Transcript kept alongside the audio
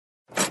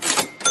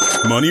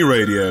Money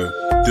Radio,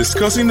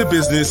 discussing the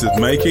business of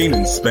making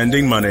and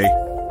spending money.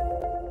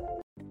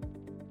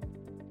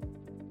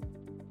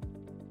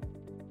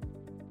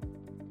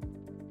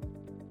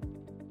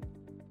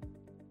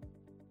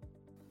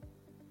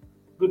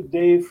 Good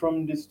day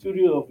from the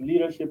studio of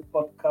Leadership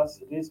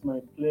Podcast. It is my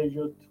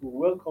pleasure to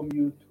welcome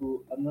you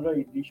to another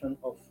edition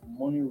of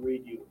Money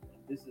Radio.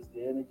 This is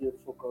the energy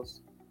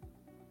focus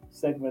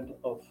segment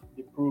of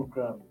the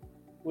program.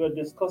 We are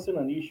discussing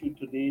an issue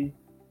today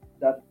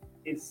that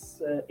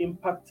is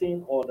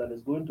impacting or that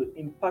is going to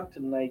impact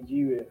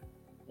Nigeria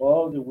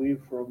all the way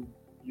from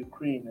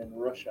Ukraine and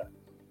Russia,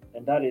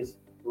 and that is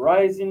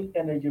rising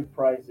energy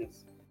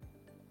prices.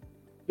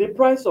 The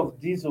price of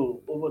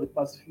diesel over the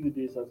past few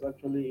days has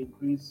actually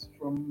increased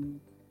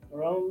from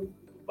around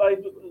by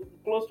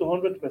close to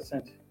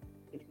 100%,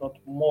 if not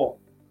more,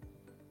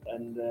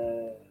 and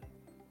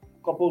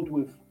coupled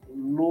with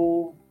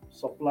low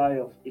supply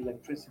of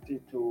electricity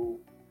to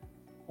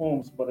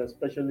homes, but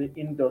especially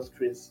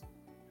industries,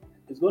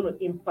 it's going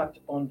to impact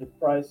on the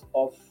price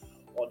of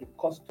or the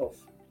cost of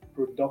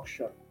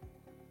production,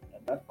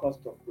 and that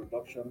cost of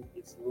production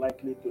is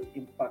likely to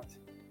impact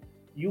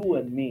you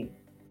and me.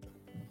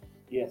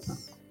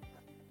 Yes,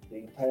 the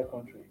entire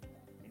country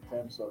in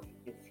terms of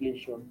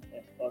inflation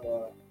and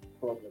other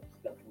problems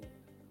that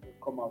will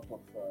come out of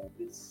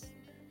this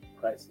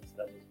crisis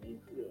that is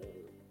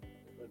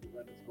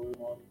going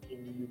on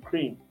in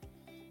Ukraine.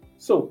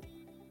 So,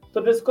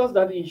 to discuss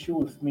that issue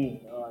with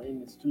me in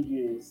the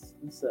studio is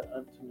Mr.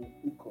 Anthony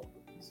Uko.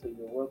 So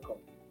you're welcome.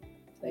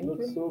 Thank you.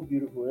 You. So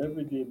beautiful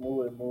every day,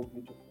 more and more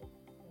beautiful.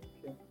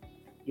 Thank you.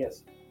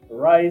 Yes,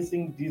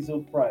 rising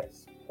diesel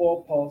price,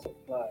 poor power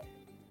supply,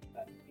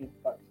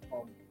 impact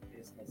on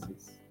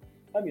businesses.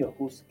 I'm your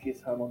host,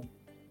 Case Hammond.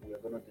 We are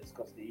going to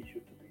discuss the issue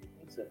today.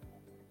 It's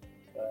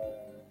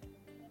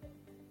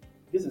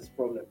this is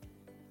problem.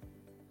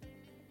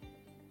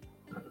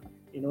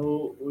 You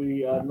know,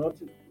 we are not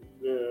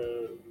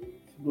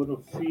going to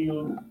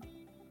feel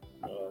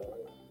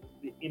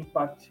the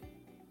impact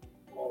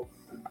of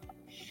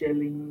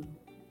shelling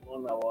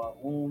on our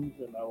homes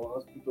and our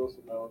hospitals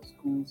and our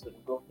schools and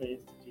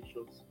government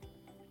institutions,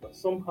 but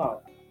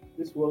somehow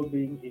this world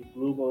being a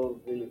global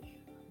village,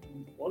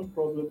 one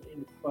problem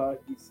in the far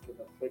east can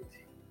affect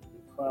the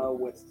far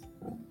west,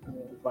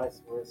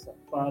 vice versa,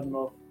 far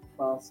north,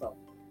 far south.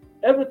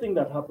 Everything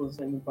that happens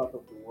in any part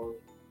of the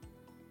world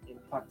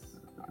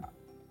impacts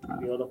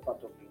the other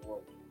part of the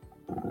world.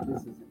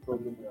 This is the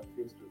problem we are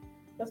faced with.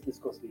 Let's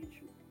discuss the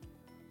issue.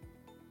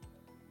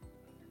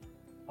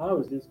 How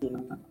is this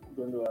going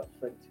to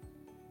affect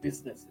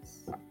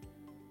businesses?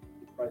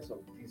 The price of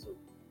diesel.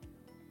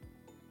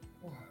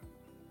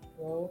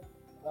 Well,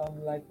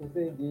 like we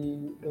say,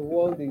 the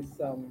world is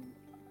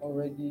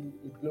already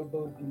a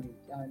global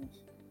village, and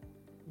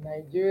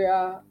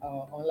Nigeria,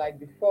 unlike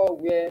before,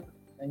 where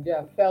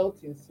Nigeria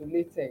felt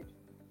insulated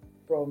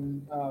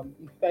from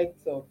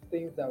effects of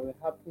things that were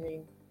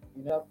happening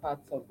in other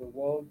parts of the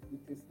world,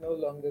 it is no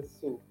longer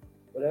so.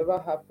 Whatever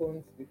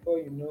happens, before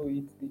you know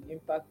it, the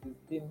impact is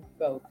being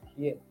felt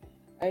here.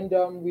 And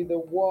with the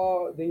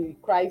war, the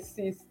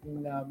crisis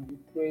in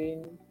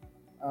Ukraine,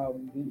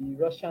 the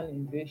Russian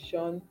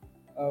invasion,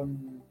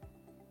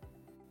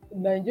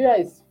 Nigeria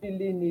is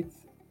feeling it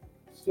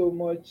so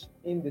much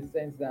in the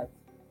sense that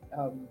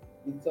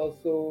it's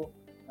also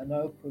an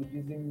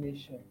oil-producing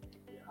nation,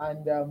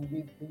 and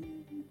with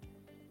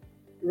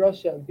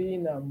Russia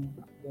being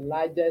the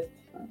largest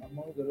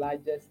among the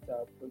largest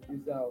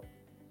producer of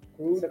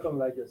crude, Second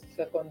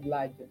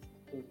largest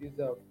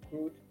producer of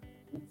crude,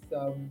 it's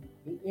the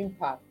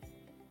impact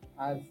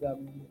has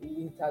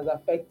it has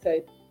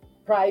affected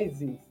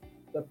prices,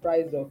 the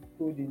price of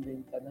crude in the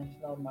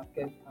international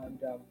market, and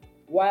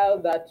while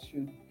that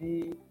should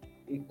be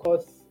a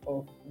cause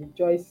of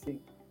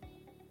rejoicing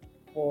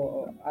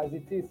for as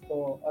it is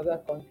for other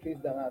countries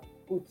that have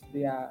put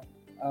their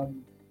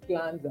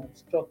plans and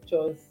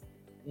structures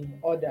in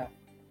order,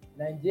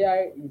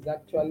 Nigeria is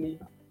actually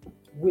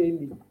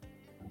wailing.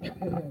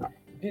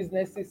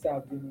 Businesses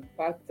have been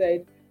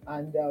impacted,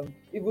 and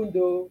even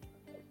though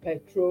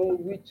petrol,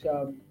 which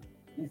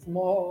is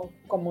more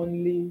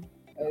commonly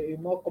a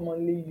more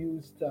commonly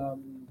used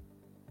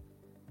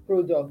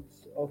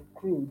product of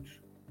crude,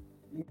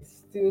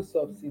 is still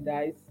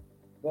subsidized,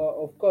 but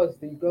of course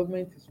the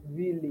government is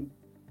really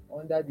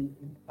under the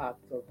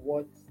impact of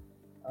what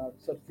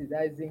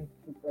subsidizing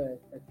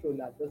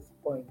petrol at this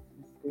point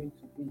is going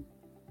to be.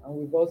 And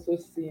we've also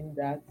seen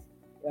that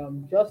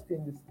just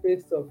in the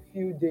space of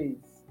few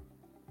days,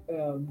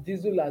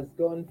 diesel has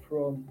gone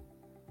from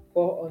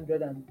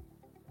 400 and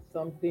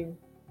something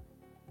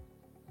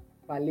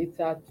per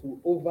litre to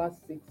over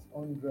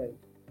 600.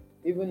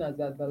 Even as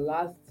at the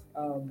last,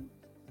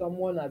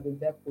 someone at the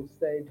depot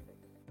said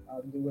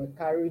they were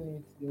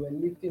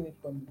lifting it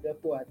from the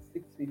depot at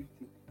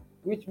 650,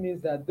 which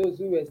means that those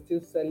who were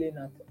still selling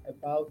at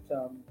about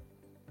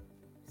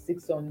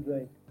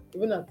 600,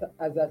 even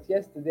as at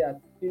yesterday at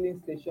filling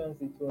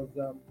stations, it was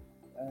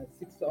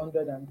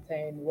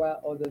 610, while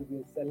others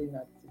were selling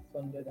at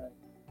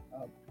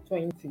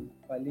 620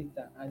 per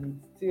litre, and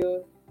it's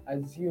still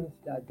assumed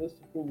that those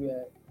people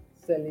were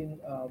selling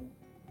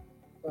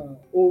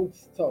old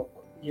stock.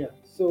 Yeah.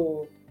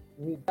 So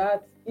with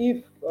that,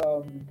 if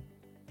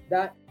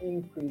that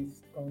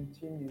increase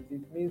continues,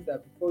 it means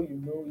that before you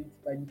know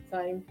it, by the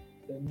time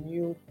the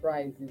new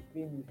price is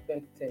being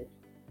effected,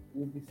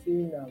 you'll be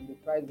seeing the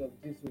price of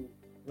diesel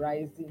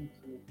rising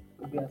to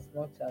maybe as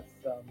much as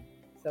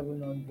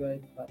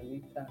 700 per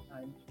liter,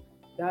 and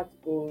that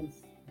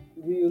holds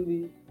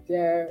really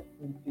their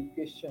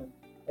implication,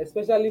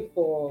 especially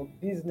for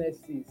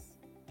businesses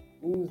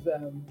whose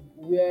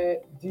where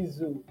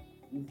diesel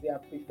is their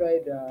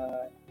preferred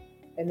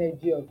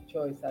energy of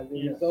choice as a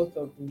Yes. result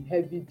of the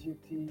heavy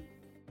duty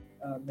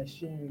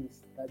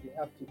machineries that they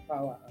have to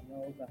power and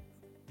all that.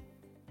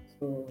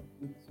 So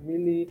it's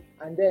really,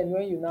 and then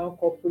when you now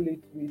couple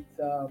it with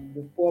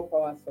the poor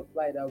power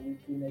supply that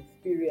we've been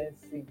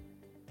experiencing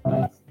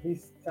at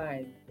this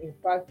time, in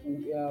fact,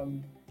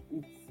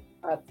 it's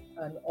at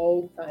an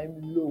all-time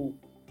low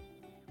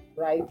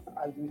right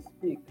as we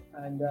speak,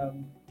 and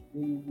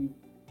the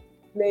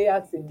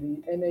players in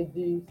the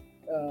energy,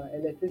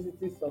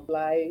 electricity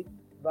supply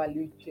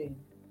value chain,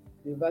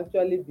 they've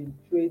actually been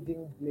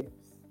trading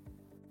blames,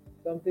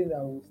 something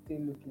that we'll still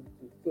look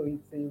into. So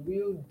it's a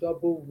real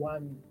double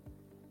whammy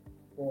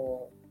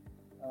for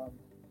um,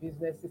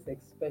 businesses,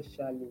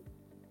 especially,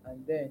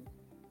 and then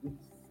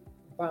it's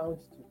bound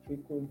to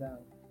trickle down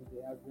to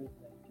the average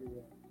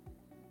Nigerian,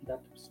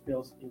 That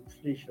spells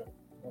inflation.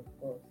 of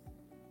course.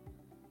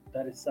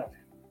 That is sad.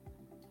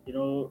 You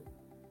know,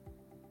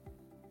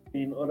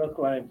 in other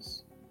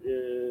climes,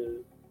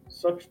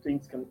 such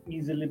things can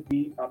easily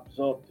be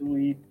absorbed.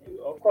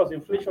 Of course,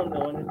 inflation,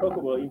 when you talk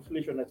about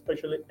inflation,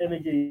 especially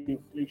energy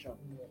inflation,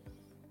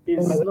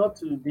 Yes. is not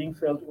being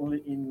felt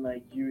only in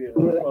Nigeria.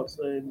 Of course,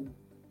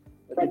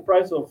 the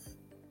price of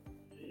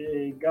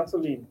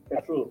gasoline,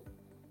 petrol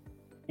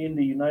in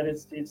the United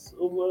States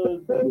over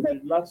the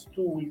last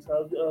 2 weeks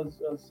has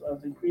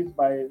increased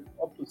by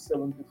up to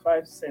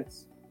 75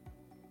 cents.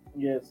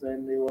 Yes,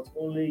 and it was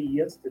only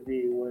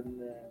yesterday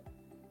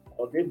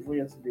or day before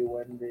yesterday,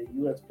 when the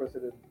U.S.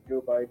 President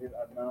Joe Biden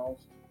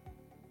announced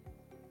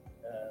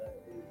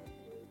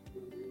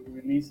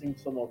releasing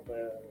some of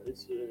the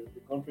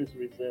country's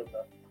reserve,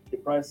 that the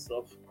price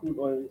of crude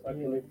oil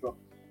actually Yes. dropped.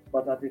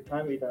 But at the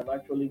time, it had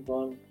actually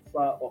gone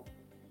far up.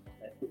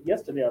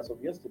 Yesterday, as of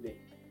yesterday,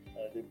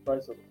 the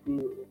price of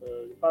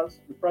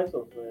the price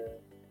of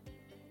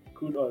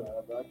crude oil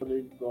has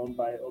actually gone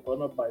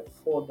up by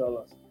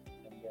 $4,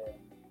 and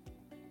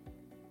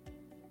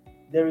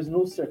there is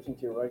no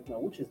certainty right now,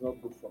 which is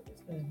not good for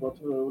business. But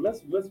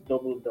let's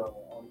double down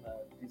on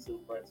diesel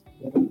price.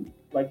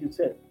 Like you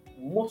said,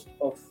 most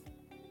of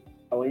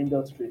our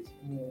industries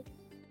Yes.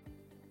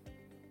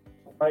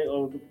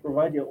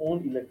 provide their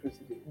own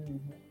electricity. Mhm.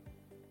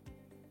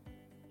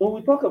 When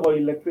we talk about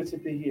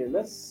electricity here,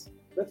 let's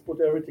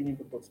put everything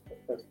into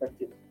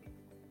perspective.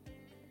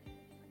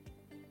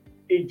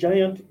 A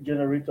giant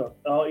generator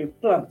or a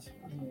plant.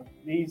 Yes.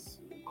 These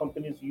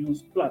companies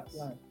use plants.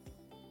 Plants.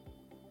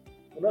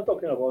 We're not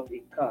talking about a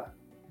car.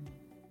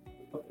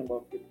 We're talking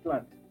about a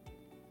plant.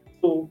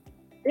 So,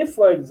 if,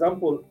 for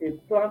example, a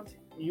plant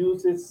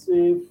uses,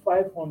 say,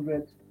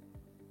 500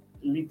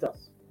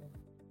 liters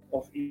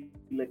of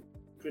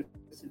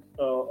electricity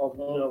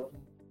of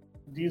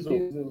diesel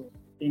Diesel.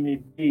 in a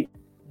day,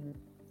 Mm.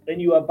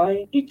 and you are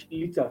buying each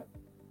liter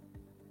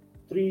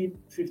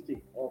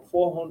 350 or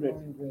 400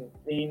 100.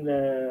 in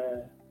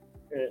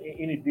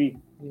a day.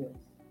 Yes.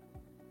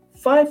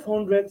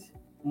 500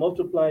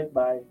 multiplied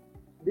by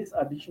this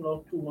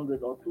additional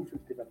 200 or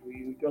 250 that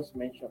we just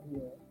mentioned. Yeah.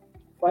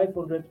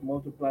 500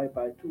 multiplied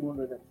by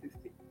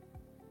 250.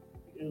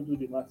 You do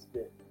the math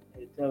there.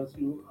 It tells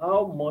you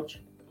how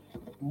much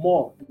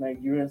more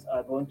Nigerians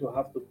are going to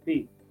have to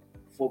pay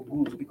for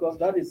goods, because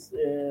that is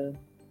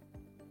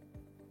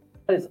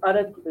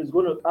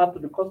going to add to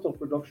the cost of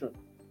production.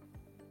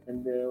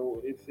 And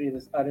if it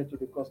is added to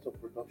the cost of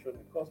production,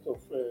 the cost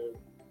of the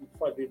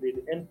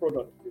end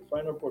product, the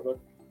final product,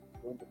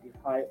 is going to be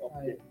high up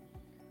High.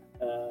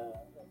 there.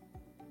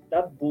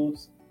 That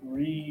bodes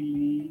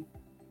really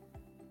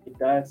a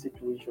dire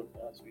situation,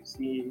 as we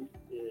see,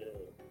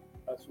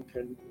 as we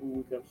can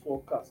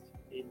forecast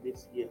in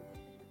this year.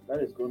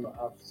 That is going to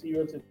have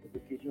serious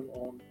implication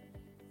on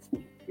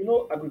food.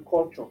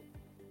 Agriculture.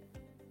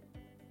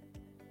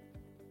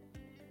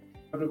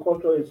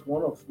 Agriculture is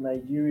one of the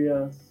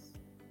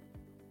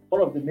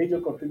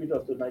major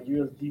contributors to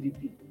Nigeria's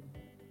GDP.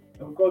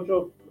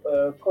 Agriculture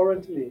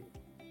currently,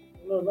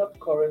 no, not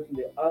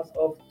currently, as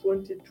of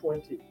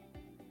 2020,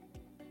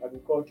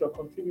 agriculture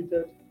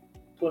contributed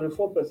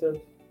 24%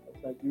 of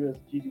Nigeria's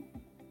GDP.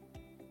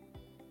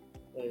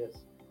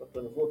 Yes,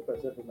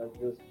 24% of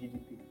Nigeria's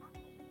GDP.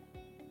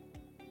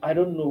 I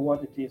don't know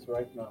what it is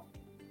right now.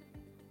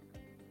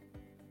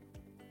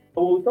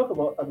 But when we talk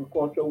about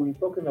agriculture, we're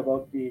talking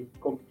about the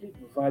complete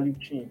value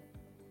chain,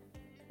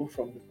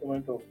 from the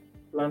moment of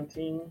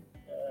planting,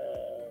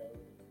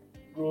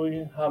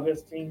 growing,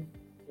 harvesting,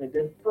 and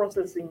then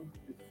processing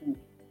the food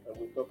that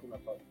we're talking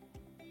about.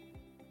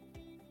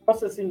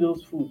 Processing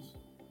those foods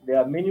There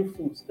are many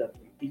foods that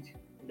we eat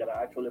that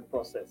are actually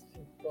processed.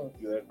 Of course.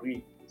 You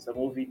agree?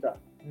 Semovita.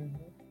 Mhm.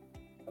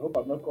 I hope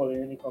I'm not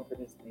calling any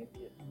company's name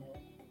here.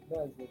 No,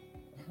 that's it.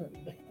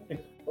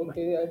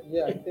 Okay,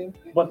 yeah, I think.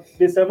 But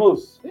the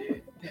semos,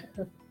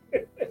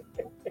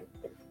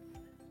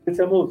 the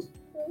semos.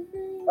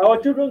 Our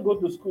children go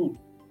to school.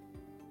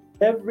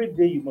 Every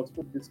day you must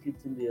put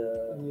biscuits in the.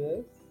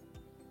 Yes,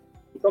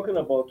 We're talking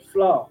about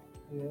flour,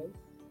 yes,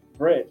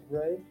 bread.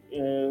 right.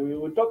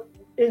 We talk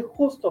a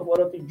host of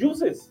other things,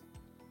 juices.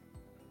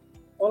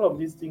 All of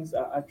these things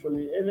are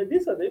actually, and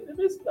these are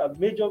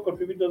major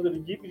contributors to the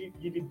GDP.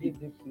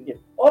 GDP. Yeah,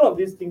 all of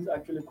these things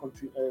actually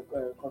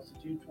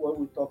constitute what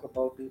we talk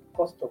about the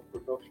cost of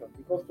production.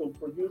 Because to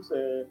produce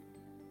a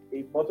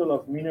bottle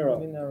of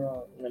Mineral.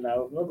 and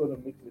I'm not going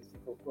to make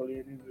mistake of calling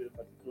any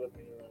particular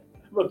mineral,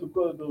 but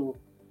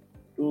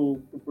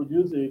to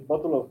produce a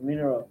bottle of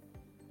mineral,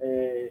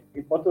 a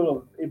bottle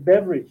of a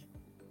beverage,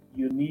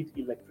 you need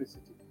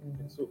electricity. Mhm.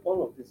 And so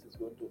all of this is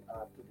going to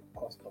add to the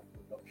cost of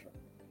production.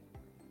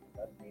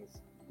 That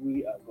means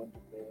we are going to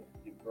bear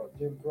the brunt.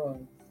 The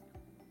bronze.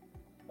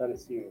 That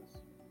is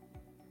serious.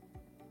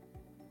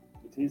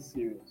 It is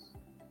serious.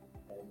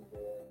 And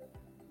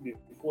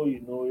before you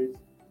know it,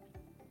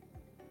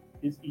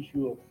 this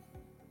issue of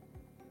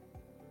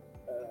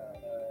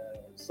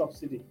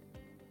subsidy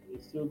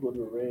is still going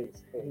to raise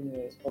its head,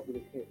 its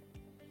public head.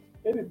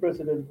 Maybe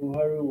President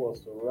Buhari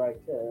was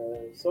right.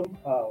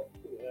 Somehow,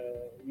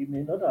 you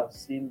may not have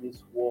seen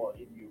this war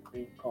in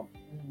Ukraine come,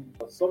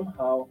 but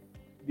somehow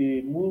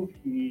the move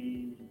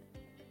he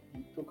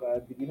took,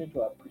 I'm beginning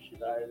to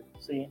appreciate. I'm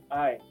saying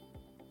I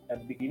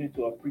am beginning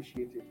to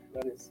appreciate it.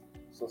 That is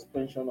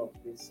suspension of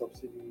the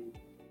subsidy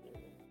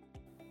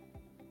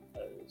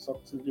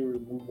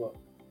removal.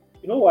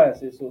 You know why I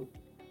say so?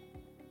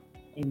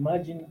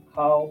 Imagine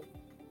how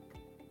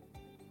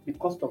the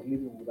cost of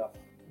living would have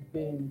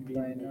Been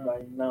been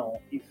by now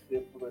if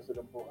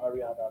President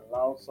Buhari had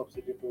allowed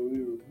subsidy to be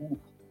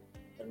removed.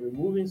 And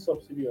removing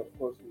subsidy, of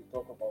course, we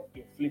talk about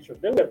inflation.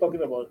 Then we're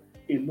talking about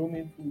a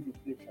looming food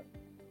inflation.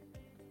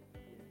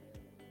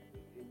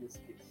 In this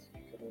case,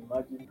 you can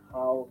imagine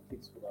how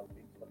things would have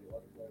been for the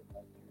ordinary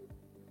Nigerian.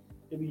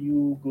 Maybe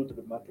you go to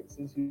the market.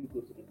 Since you go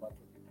to the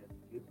market,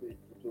 you can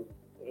give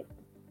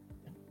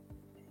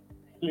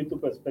a little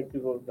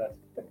perspective of that.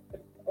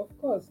 Of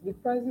course, the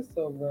prices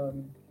of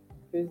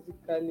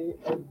basically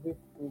every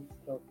food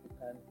stuff you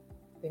can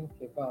think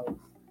about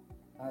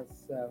has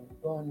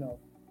gone up,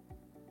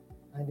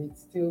 and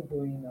it's still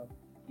going up.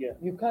 Yeah.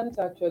 You can't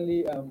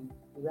actually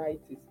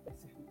write a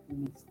specific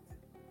list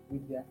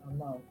with their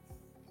amounts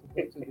to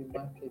go to the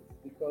market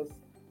because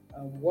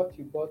what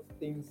you bought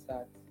things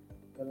at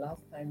the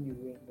last time you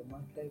were in the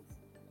market.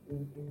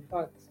 In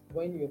fact,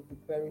 when you're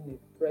preparing a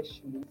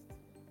fresh list,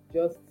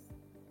 just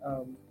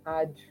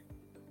add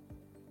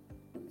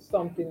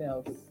something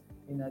else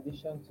in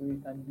addition to it,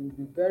 and you'll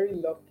be very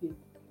lucky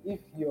if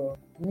your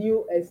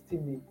new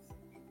estimate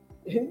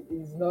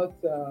is not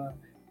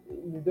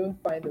you don't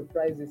find the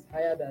price is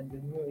higher than the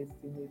new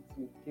estimate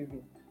you've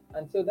given.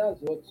 And so that's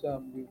what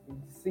we've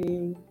been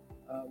seeing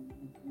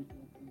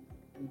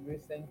in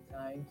recent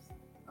times.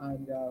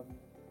 And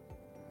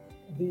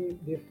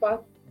the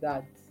fact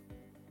that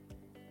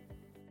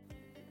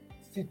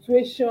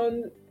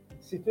situations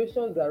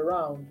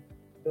around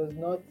does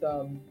not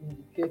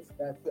indicate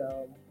that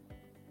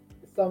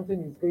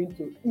something is going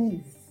to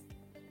ease.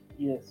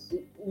 Yes.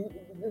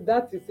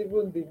 That is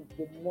even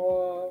the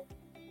more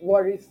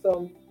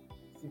worrisome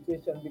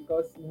situation,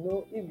 because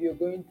if you're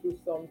going through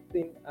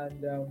something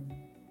and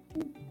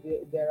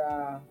there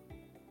are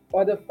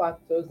other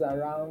factors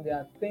around, there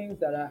are things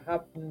that are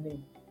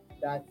happening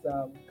that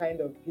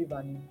kind of give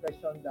an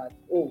impression that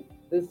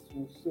things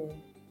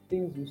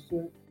will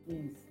soon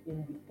ease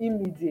in the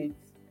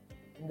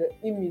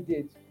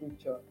immediate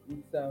future.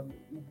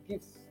 It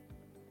gives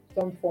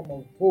some form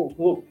of hope.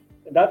 Hope.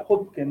 That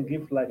hope can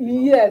give life.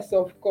 Yes,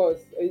 of course,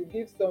 it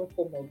gives some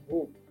form of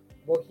hope.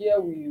 But here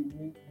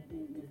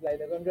it's like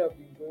the country have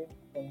been going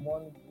from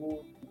one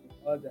goal to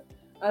the other.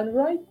 And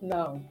right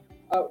now,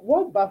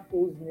 what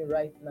baffles me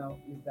right now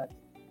is that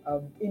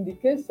in the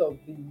case of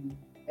the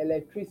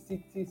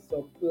electricity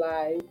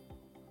supply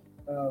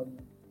um,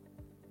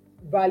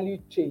 value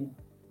chain,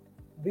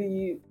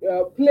 the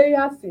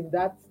players in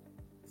that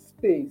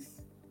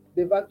space,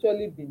 they've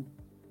actually been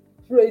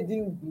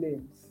trading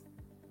blames.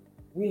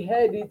 We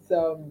heard it,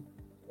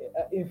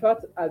 in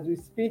fact, as we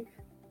speak,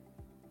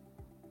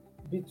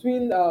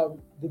 between the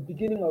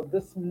beginning of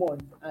this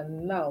month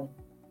and now,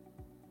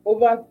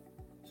 over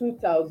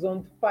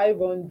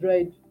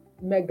 2,500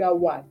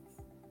 megawatts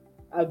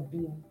have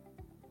been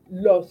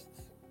lost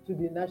to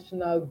the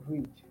national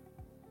grid.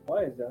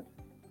 Why is that?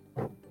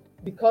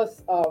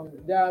 Because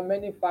there are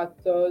many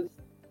factors.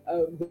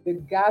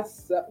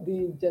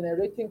 The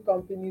generating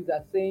companies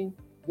are saying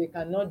they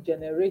cannot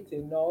generate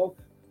enough.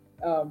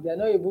 They are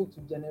not able to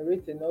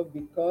generate enough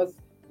because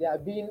they are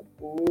being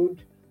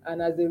owed,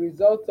 and as a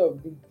result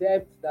of the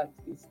debt that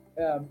is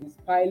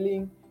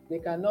piling, they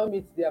cannot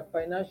meet their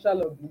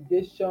financial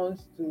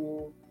obligations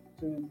to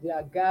to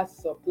their gas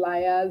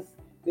suppliers.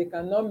 They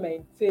cannot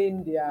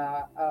maintain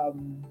their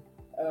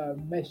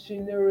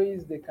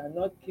machineries. They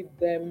cannot keep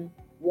them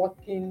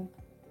working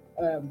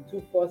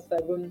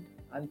 247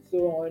 and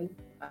so on.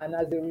 And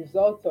as a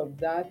result of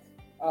that,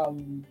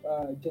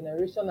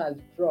 generation has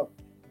dropped.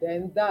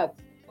 Then that,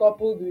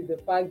 coupled with the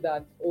fact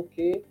that,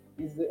 okay,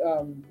 is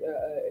the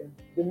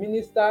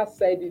minister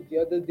said it the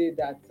other day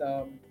that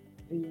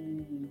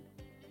the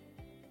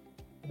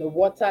the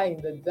water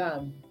in the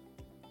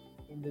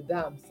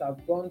dams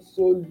have gone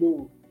so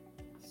low,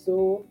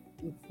 so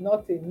it's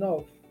not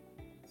enough.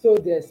 So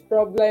there's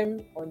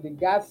problem on the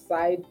gas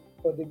side.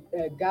 For the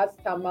gas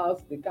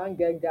thermals, they can't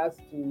get gas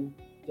to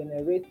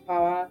generate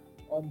power.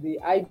 On the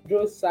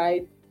hydro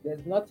side,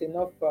 there's not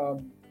enough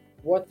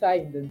water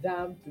in the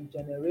dam to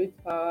generate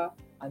power,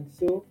 and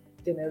so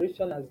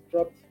generation has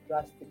dropped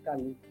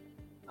drastically.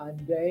 And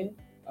then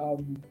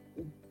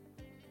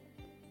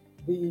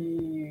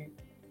the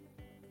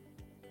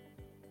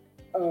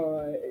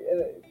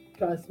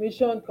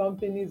transmission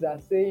companies are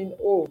saying,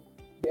 oh,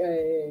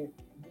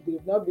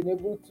 they've not been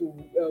able to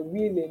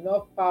wheel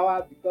enough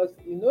power, because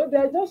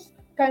they're just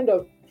kind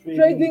of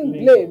trading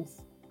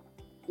blames.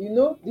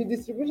 The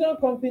distribution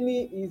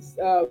company is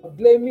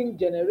blaming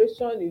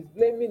generation, is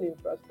blaming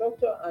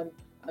infrastructure, and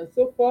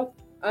so forth.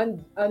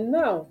 And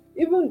now,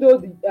 even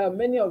though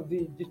many of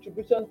the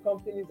distribution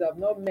companies have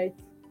not met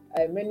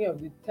many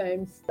of the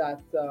terms that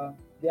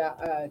their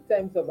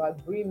terms of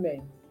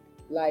agreement,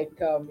 like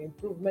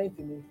improvement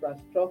in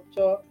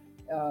infrastructure,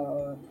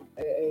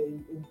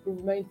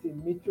 improvement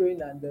in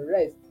metering, and the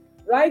rest.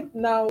 Right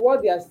now,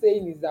 what they are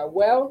saying is that,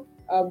 well,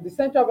 the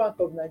Central Bank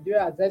of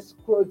Nigeria has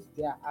escrowed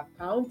their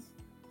accounts,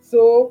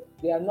 so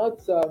they are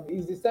not.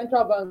 It's the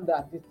Central Bank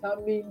that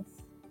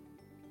determines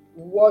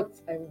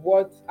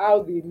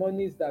how the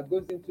monies that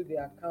goes into the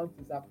account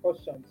is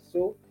apportioned.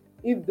 So,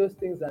 if those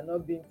things are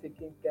not being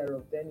taken care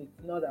of, then it's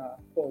not our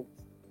fault.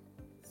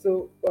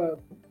 So,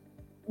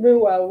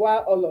 meanwhile,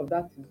 while all of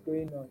that is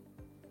going on,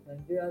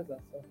 Nigerians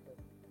are suffering.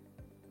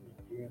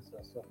 Nigerians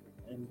are suffering,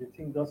 and the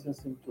thing doesn't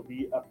seem to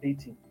be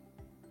abating.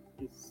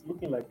 It's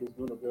looking like it's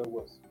going to get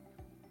worse.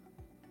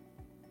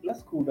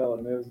 Let's cool our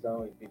nerves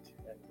down a bit,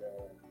 and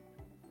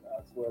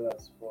as well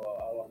as for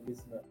our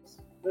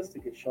listeners, let's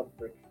take a short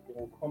break. Then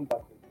we'll come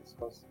back and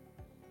discuss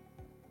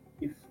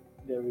if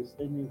there is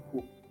any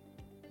hope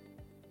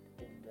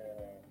in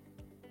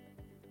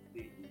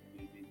the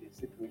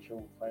situation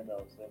we find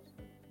ourselves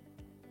in.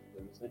 If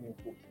there is any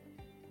hope.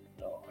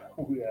 No,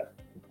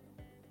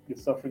 the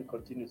suffering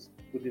continues.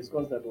 We'll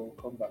discuss that when we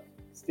come back.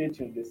 Stay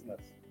tuned,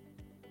 listeners.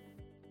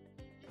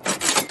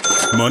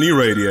 Money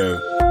Radio,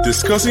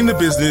 discussing the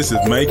business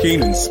of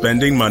making and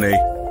spending money.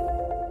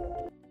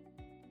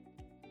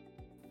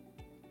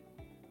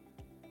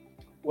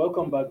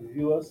 Welcome back,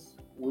 viewers.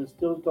 We're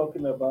still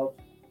talking about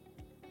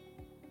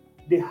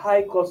the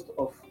high cost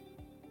of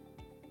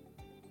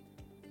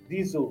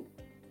diesel,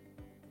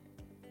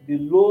 the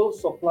low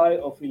supply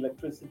of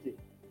electricity,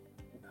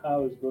 and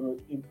how it's going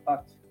to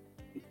impact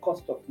the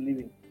cost of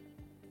living.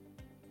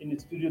 In the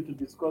studio to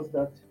discuss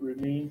that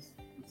remains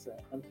Mr.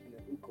 Anthony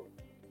Uko.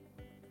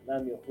 And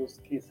I'm your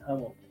host, Case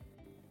Hammer.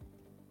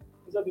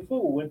 So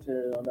before we went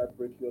on that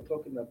break, we were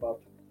talking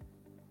about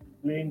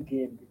blame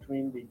game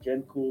between the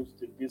Gencos,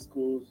 the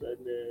Discos,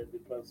 and the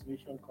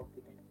transmission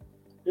company.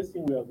 This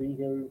thing we have been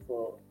hearing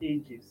for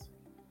ages,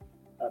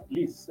 at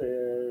least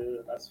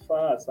as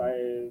far as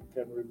I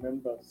can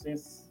remember,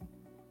 since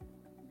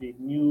the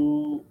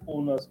new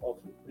owners of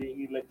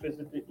the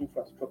electricity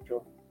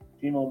infrastructure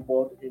came on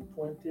board in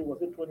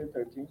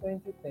 2013?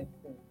 2013.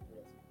 Yes.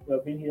 We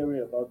have been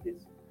hearing about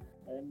this.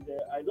 And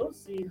I don't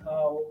see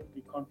how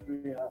the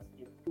country has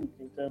improved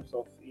in terms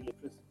of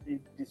electricity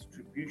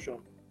distribution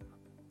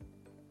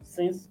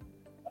since,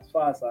 as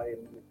far as I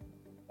am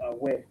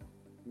aware,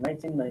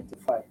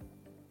 1995.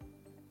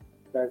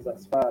 That's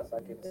as far as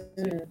I can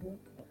see. Mhm.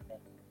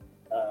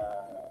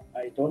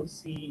 I don't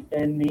see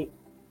any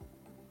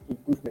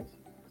improvement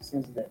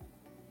since then.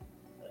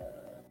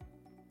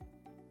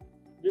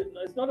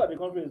 It's not that the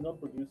country is not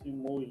producing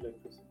more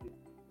electricity.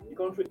 The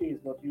country is,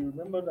 but you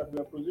remember that we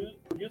are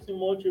producing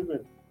more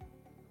children.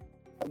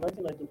 In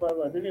 1995,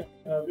 I didn't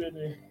have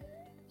any.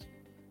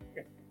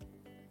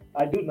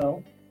 I do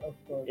now. Of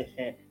course.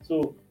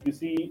 So you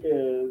see,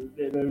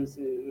 there is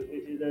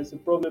a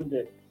problem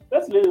there.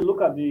 Let's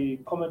look at the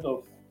comment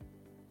of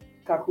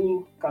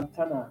Kakul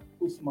Kantana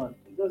Usman.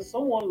 There's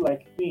someone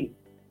like me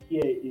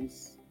here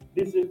is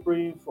busy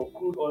praying for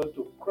crude oil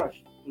to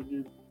crash to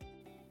the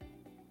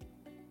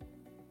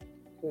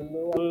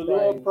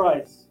lower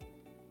price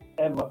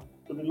ever,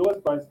 to the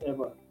lowest price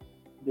ever.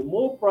 The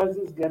more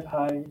prices get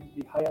high,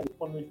 the higher the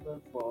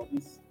punishment for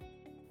this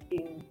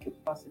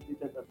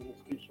incapacitated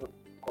administration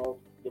called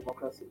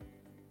democracy.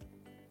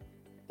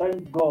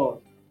 Thank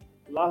God,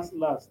 last,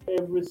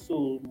 every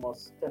soul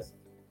must test.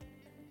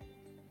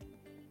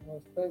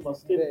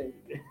 Must stay.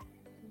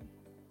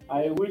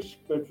 I wish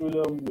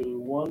petroleum will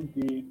one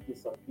day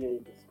disappear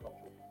in this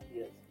country.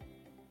 Yes,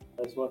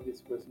 that's what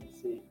this person is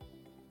saying.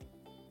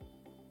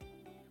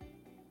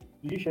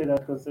 Do you share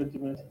that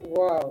sentiment?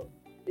 Wow.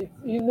 It's,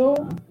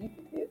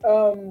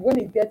 when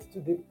it gets to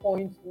the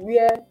point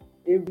where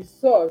a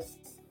resource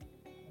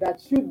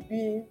that should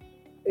be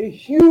a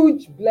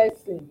huge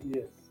blessing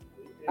Yes.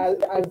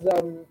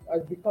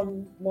 has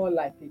become more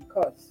like a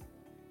curse.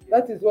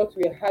 That is what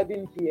we're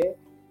having here.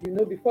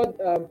 Before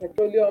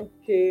petroleum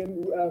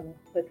came,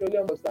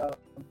 petroleum was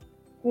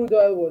crude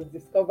oil was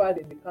discovered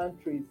in the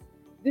countries.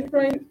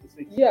 Different,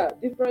 1956. yeah,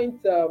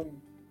 different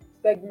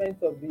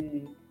segments of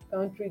the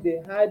country.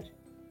 They had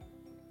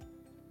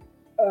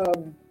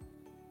um,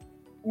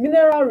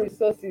 mineral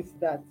resources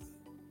that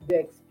they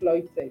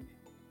exploited.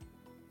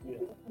 Yeah.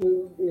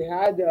 We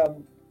had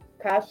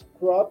cash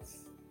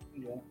crops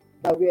Yeah.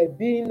 that were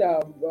being.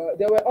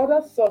 There were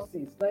other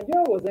sources.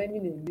 Nigeria was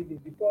earning a living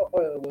before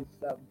oil was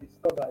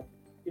discovered.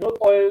 You know,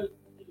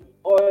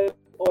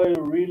 oil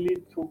really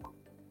took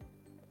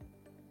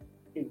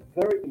a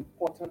very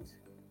important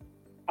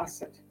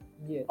asset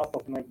Yes. out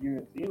of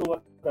Nigerians. You know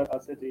what that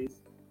asset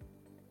is?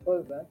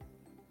 What's that?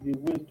 The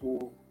will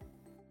to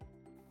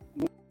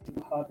do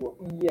hard work.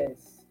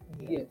 Yes.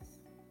 Yes.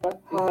 That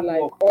It's hard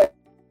like work.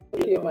 oil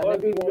came and Oil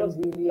everyone just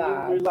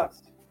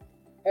relaxed.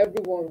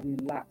 Everyone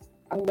relaxed,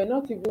 and we're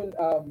not even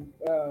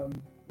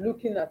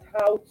looking at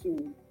how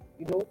to,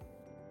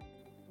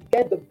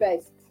 get the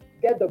best,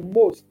 get the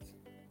most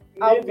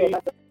out Maybe,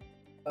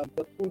 of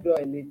the crude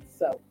oil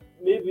itself.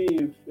 maybe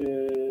if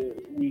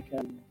we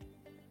can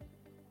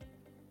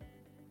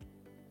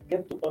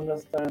get to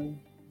understand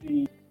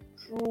the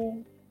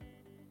true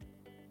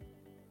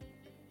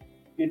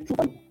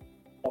value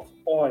of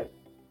oil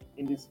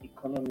in this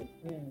economy,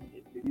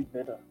 it will be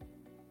better.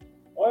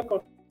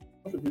 Oil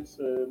contributes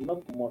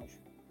not much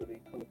to the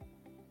economy.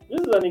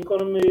 This is an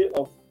economy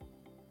of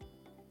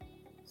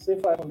say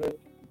 500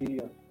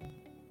 billion.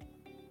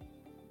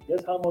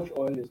 Guess how much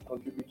oil is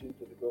contributing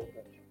to the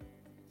government?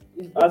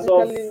 It's As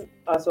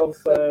of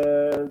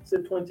basically say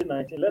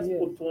 2019, let's Yes.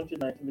 put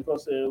 2019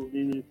 because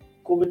the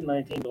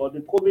COVID-19 or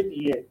the COVID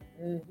year,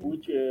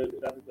 which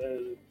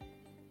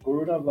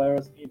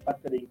coronavirus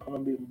impacted the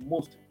economy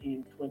most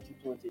in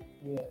 2020.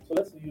 yes. So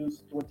let's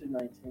use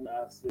 2019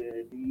 as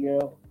the year,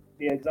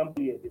 the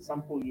example year, the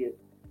sample year.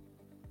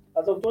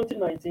 As of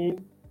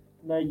 2019,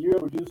 Nigeria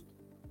produced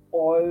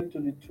oil to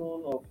the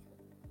tune of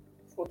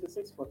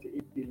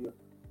 48 billion.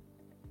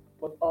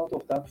 But out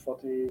of that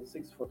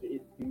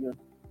 48 billion,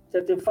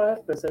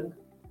 35%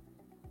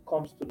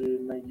 comes to the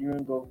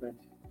Nigerian government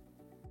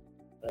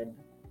and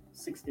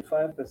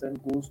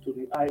 65% goes to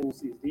the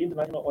IOCs, the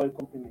international oil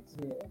companies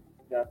Yeah.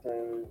 that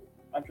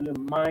actually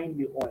mine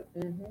the oil.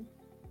 Mm-hmm.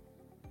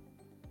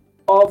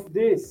 Of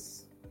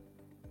this,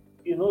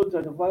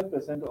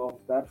 25% of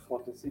that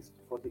 46 to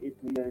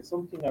 48 million is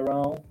something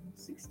around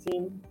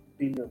 16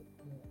 billion.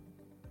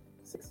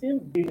 16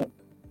 billion.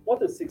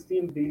 What is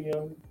 16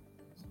 billion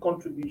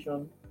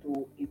contribution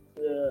to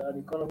an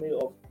economy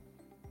of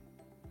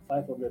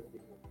 500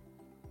 billion?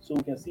 So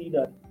we can see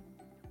that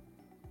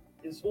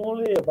it's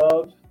only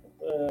about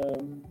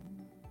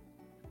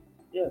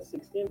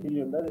 16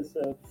 billion. That is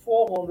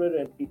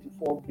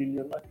 484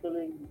 billion.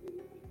 Actually,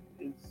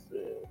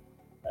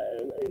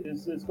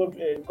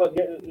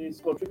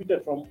 it's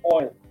contributed from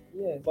oil,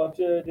 Yes. but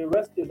the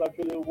rest is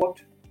actually what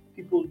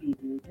people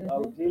do,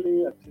 our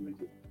daily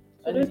activity.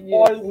 So And this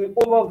yes. oil, we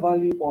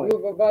overvalue We oil.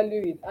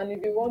 overvalue it, and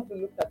if you want to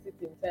look at it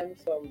in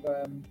terms of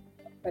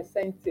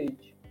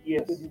percentage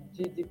Yes. to the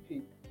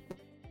GDP,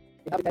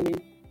 it's actually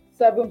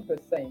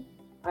 7%,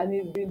 and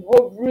it's been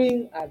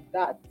hovering at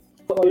that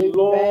for a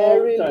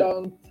very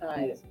long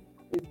time. Yes.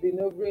 It's been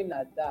hovering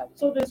at that.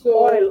 So this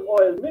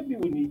oil, maybe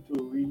we need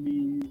to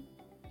really.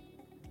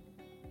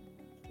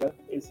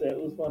 It's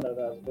Usman that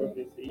has brought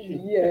this issue.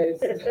 Yes.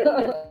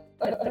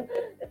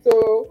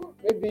 So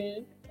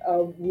maybe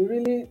we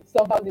really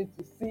somehow need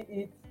to see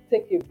it,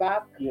 take it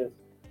back. Yes.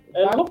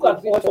 And look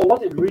at oil for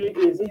what it really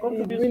is. It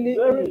contributes really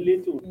very is.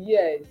 little.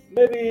 Yes.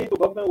 Maybe to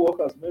government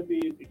workers, maybe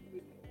it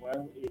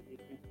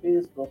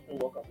pays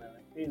government workers and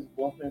it pays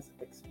government's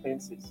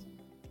expenses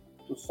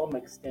to some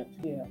extent.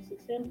 Yeah.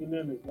 16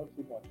 billion is not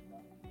too much now.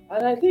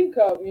 And I think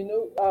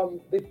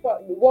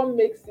what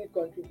makes it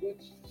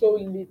contribute so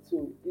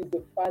little is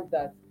the fact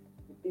that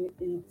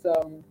it's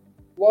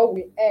what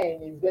we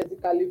earn is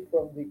basically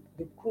from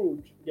the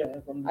crude. Yeah,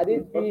 from the And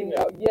it's crude. been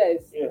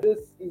Yeah.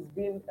 this is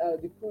been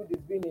the crude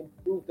is being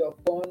improved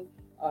upon,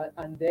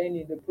 and then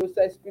in the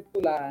process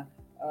people are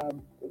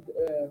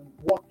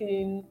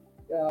working,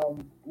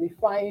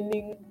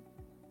 refining.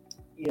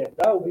 Yeah,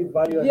 that would be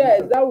value Yes,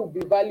 addition. that would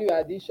be value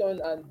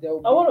addition, and there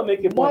will I want to make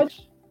a be point.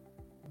 much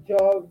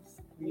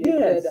jobs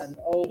created and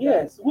all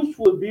Yes, that. which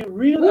will be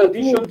real Which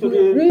addition would to be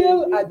the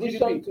real the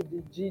addition GDP. to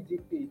the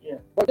GDP. Yeah.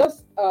 But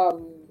just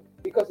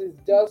because it's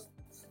just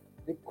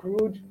the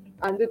crude,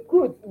 and the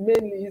crude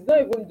mainly is not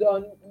even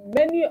done.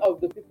 Many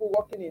of the people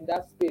working in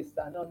that space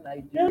are not They are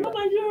Nigerians. not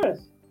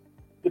Nigerians.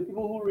 The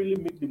people who really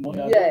make the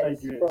money are Yes, not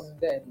Nigerians. from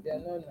them they are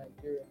not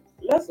Nigerians.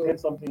 Let's So- get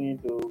something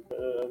into.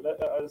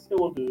 I still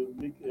want to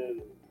make a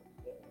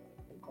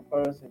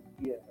comparison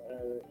here,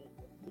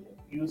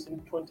 using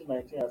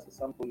 2019 as a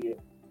sample year.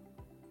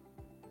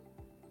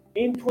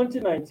 In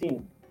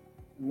 2019,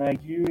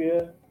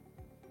 Nigeria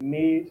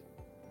made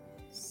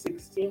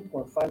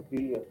 16.5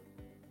 billion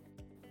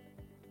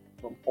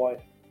from oil.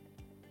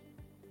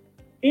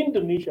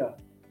 Indonesia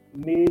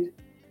made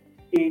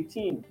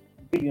 18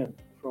 billion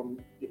from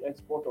the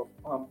export of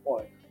palm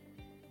oil.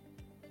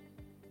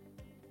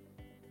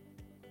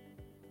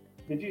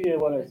 Did you hear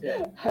what I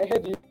said? I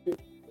heard you.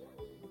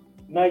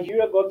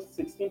 Nigeria got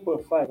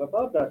 16.5,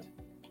 about that,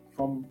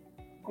 from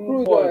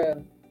Crude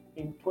oil.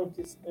 in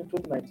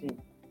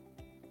 2019.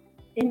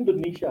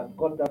 Indonesia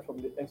got that from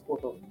the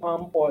export of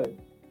palm oil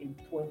in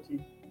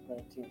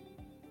 2019.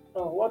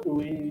 Now, why do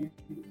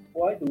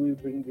we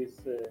bring this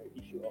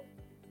issue up?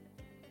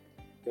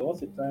 There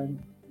was a time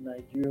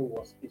Nigeria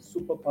was a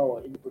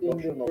superpower in the In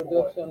production, the of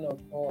production oil. of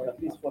oil.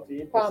 At least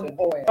 48%. Palm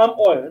oil. Palm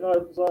oil.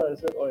 No, sorry, I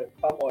said oil.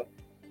 Palm oil.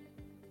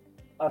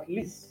 At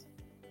least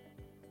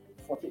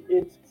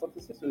 46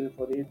 to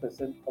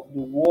 48% of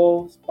the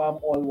world's palm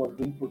oil was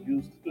being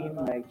produced in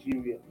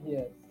Nigeria.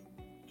 Yes.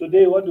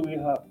 Today, what do we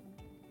have?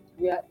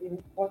 We are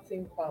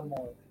importing palm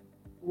oil.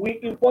 We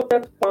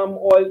imported palm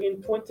oil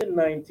in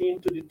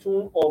 2019 to the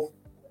tune of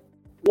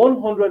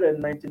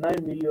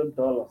 $199 million.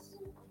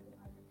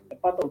 A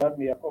part of that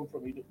may have come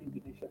from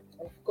Indonesia.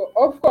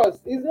 Of course,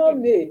 it's not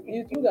me.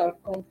 It would have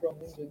come from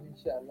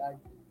Indonesia. Like,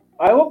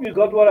 I hope you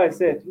got what I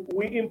said.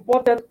 We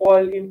imported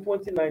oil in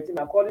 2019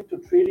 according to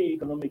trading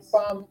economics.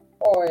 palm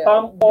oil.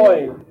 Palm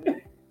oil.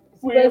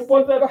 We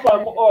imported Specify.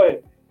 palm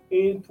oil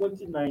in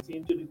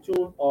 2019 to the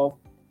tune of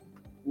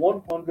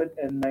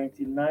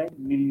 $199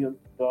 million.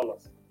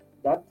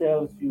 That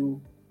tells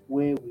you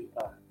where we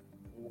are.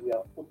 We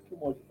have put too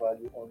much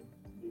value on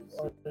this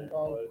on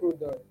oil.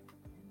 crude oil.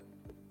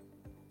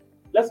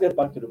 Let's get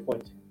back to the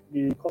point.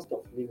 The cost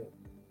of living.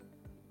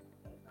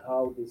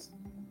 How this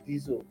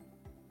diesel,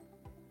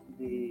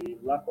 the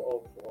lack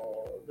of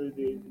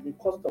the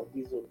cost of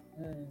diesel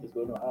is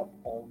going to have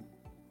on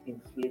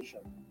inflation.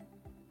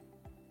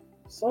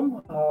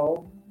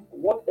 Somehow,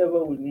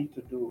 whatever we need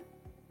to do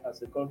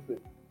as a country,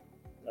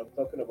 I'm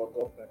talking about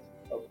government,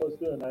 of course,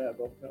 you and I are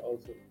government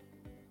also.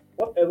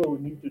 Whatever we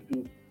need to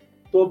do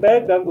to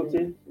beg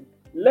Dangote,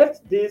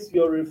 let this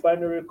your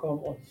refinery come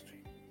on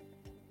stream.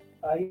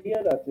 I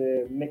hear that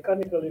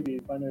mechanically the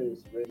refinery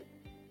is ready,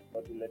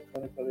 but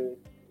electronically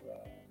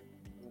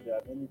there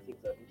are many things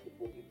that need to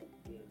put into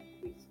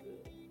this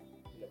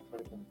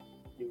electronically.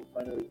 The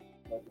refinery is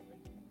not ready.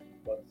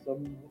 But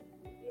some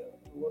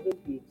other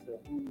people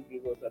who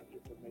gave us that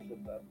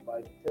information that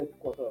by the third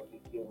quarter of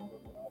this year we're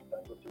going to have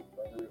Dangote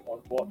refinery on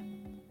board.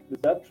 Is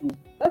that true?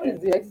 That is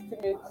the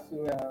estimate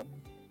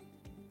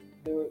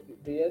to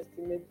the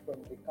estimate from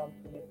the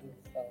company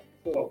itself.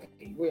 So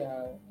Okay. we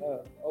are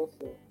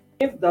also.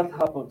 If that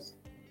happens,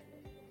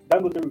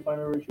 Dangote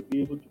refinery should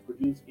be able to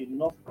produce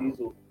enough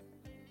diesel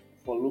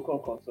for local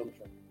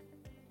consumption.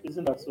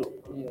 Isn't that so?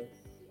 Yes.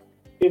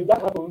 If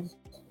that happens,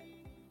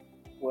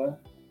 well,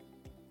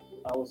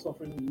 our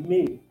suffering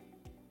may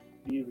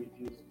be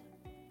reduced.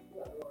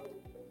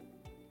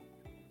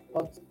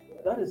 But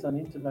that is an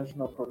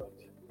international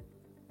product.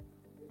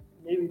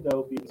 Maybe there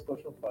will be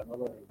discussion for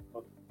another day,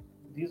 but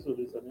diesel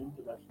is an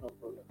international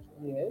product.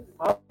 Yes.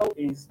 How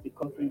is the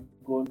country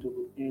going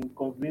to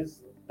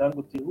convince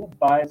Dangote, who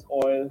buys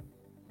oil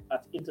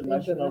at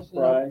international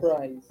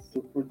price, to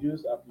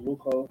produce at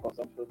local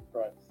consumption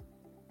price?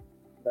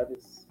 That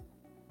is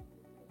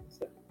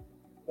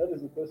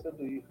the question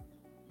to you.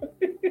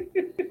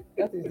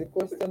 That is the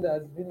question that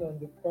has been on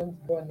the front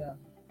burner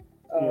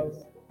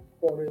Yes.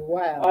 for a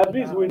while. At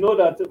least we know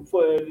that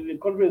the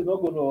country is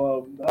not going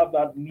to have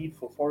that need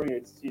for foreign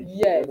exchange.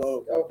 Yes. and all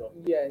of that.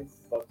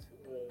 Yes. But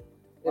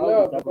A how lot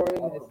is of that going to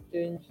foreign happen?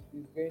 exchange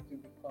is going to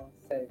be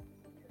conserved.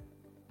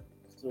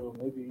 So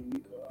maybe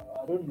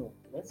I don't know.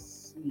 Let's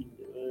see.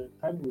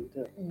 Time will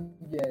tell.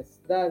 Yes,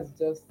 that's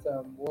just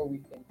what we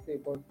can say.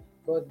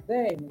 But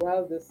then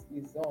while this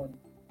is on,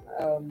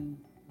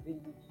 the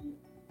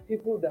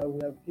people that we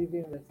have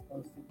given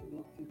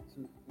responsibility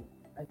to,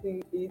 I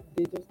think they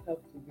just have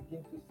to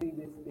begin to see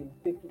this thing,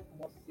 take it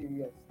more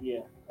serious. Yeah.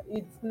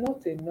 It's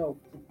not enough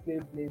to play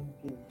blame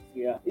games.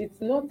 Yeah.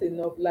 It's not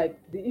enough. Like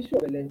the issue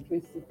of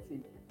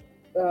electricity,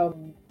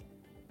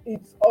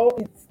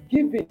 it's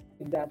given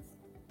that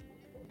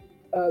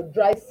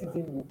dry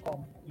season will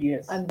come,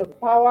 Yes. and the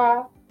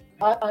power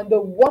and the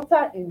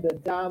water in the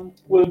dam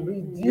will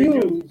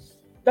reduce.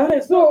 That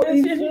is So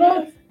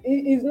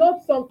it's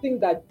not something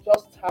that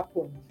just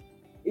happened.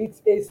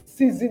 It's a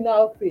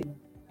seasonal thing,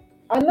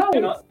 and now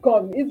it's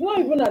come. It's not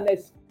even an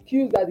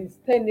excuse that is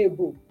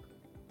tenable.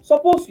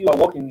 Suppose you are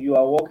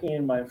walking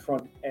in my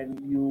front, and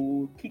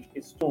you kick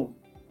a stone,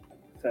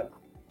 fell,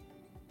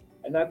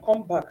 and I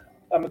come back.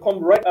 I may come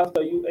right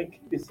after you and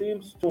kick the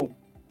same stone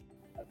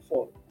and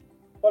fall.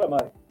 What am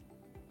I?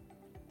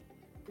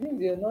 It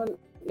means you're not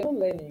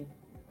learning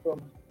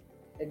from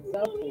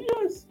example.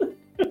 Yes.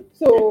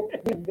 So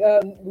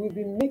we've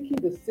been making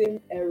the same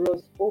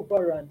errors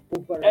over and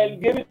over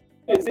And giving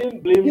the same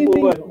blame Giving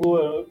over and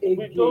over. We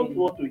again. don't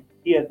want to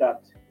hear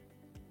that.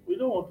 We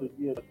don't want to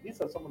hear that.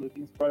 These are some of the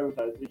things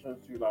privatizations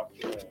should have.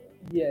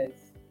 Yes.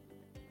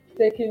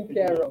 taken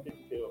care of. Taken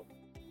care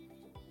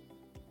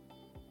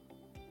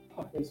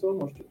of. There's so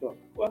much to talk.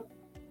 Well,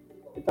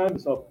 the time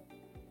is up.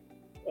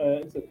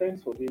 So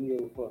thanks for being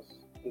here with us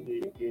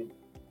today again.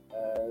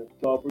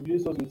 To our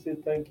producers, we say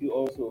thank you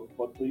also.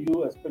 But to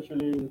you,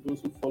 especially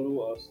those who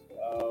follow us,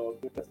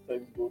 greatest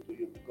thanks go to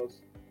you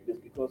because it is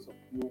because of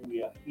you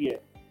we are here.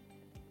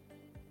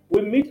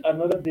 We meet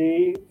another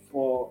day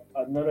for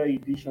another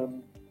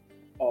edition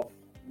of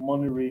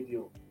Money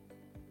Radio.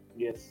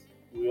 Yes,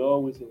 we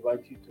always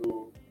invite you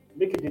to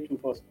make a date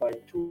with us by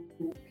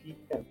 2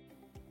 p.m.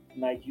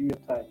 Nigeria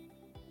time.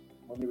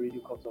 Money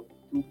Radio comes up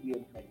at 2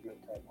 p.m. Nigeria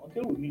time.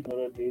 Until we meet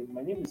another day,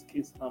 my name is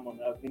Keith Hammond.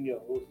 I've been your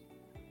host.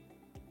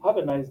 Have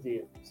a nice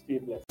day. Stay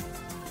blessed.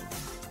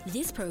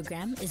 This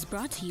program is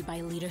brought to you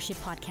by Leadership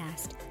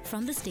Podcast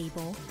from the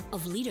stable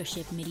of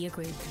Leadership Media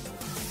Group.